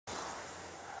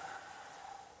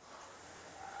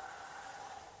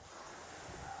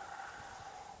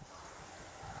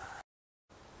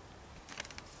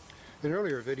In an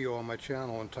earlier video on my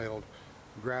channel entitled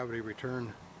Gravity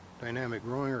Return Dynamic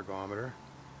Rowing Ergometer,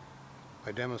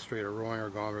 I demonstrate a rowing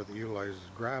ergometer that utilizes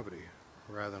gravity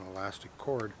rather than elastic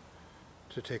cord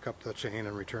to take up the chain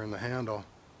and return the handle.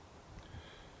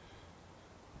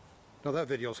 Now that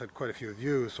video's had quite a few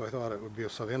views, so I thought it would be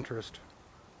of interest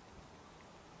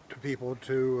to people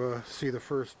to see the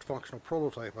first functional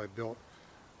prototype I built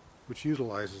which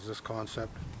utilizes this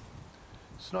concept.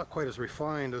 It's not quite as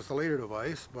refined as the later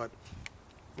device, but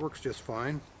works just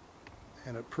fine,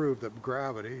 and it proved that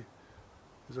gravity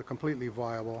is a completely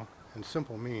viable and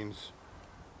simple means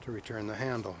to return the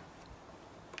handle.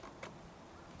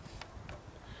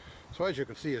 So as you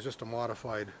can see, it's just a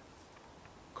modified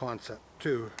Concept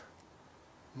 2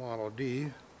 Model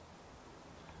D.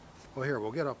 Well, here,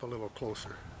 we'll get up a little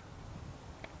closer.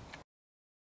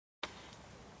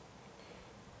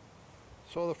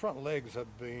 So the front legs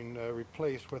have been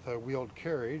replaced with a wheeled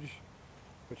carriage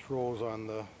which rolls on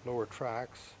the lower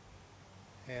tracks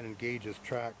and engages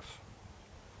tracks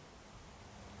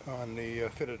on the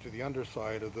fitted to the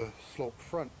underside of the sloped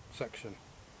front section.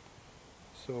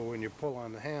 So when you pull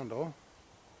on the handle,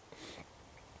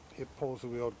 it pulls the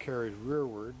wheeled carriage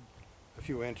rearward a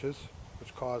few inches,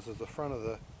 which causes the front of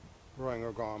the rowing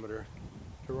ergometer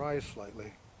to rise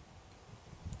slightly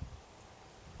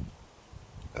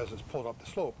as it's pulled up the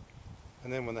slope.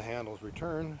 And then when the handles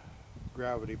return,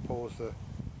 gravity pulls the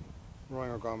rowing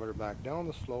ergometer back down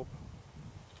the slope,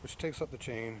 which takes up the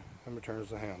chain and returns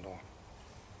the handle.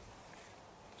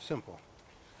 Simple.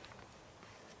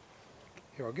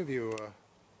 Here, I'll give you a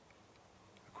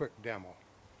quick demo.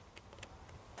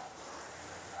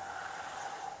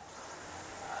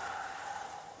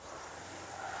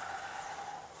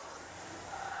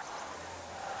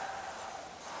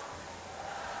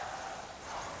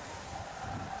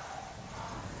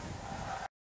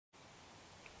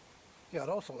 Yeah, I'd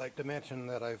also like to mention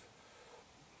that I've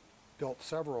built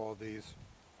several of these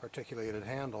articulated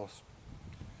handles.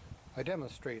 I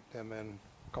demonstrate them in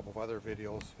a couple of other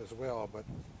videos as well, but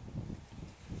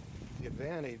the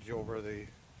advantage over the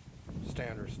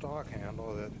standard stock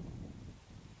handle that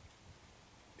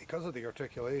because of the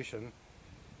articulation,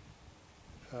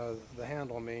 the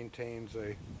handle maintains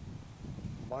a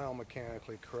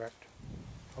biomechanically correct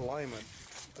alignment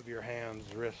of your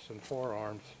hands, wrists, and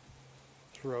forearms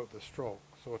throughout the stroke.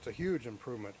 So it's a huge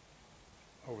improvement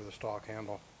over the stock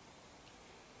handle.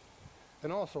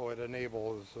 And also it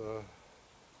enables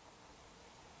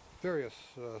various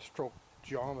stroke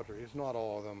geometries, not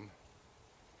all of them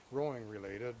rowing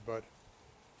related, but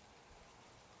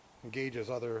engages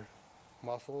other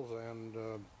muscles and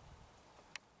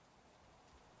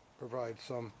provides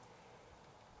some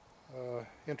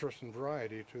interest and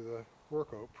variety to the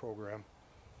workout program.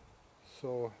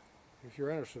 So if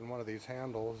you're interested in one of these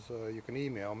handles, you can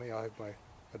email me. I have my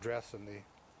address in the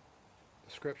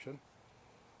description.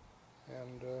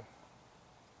 And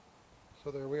so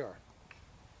there we are.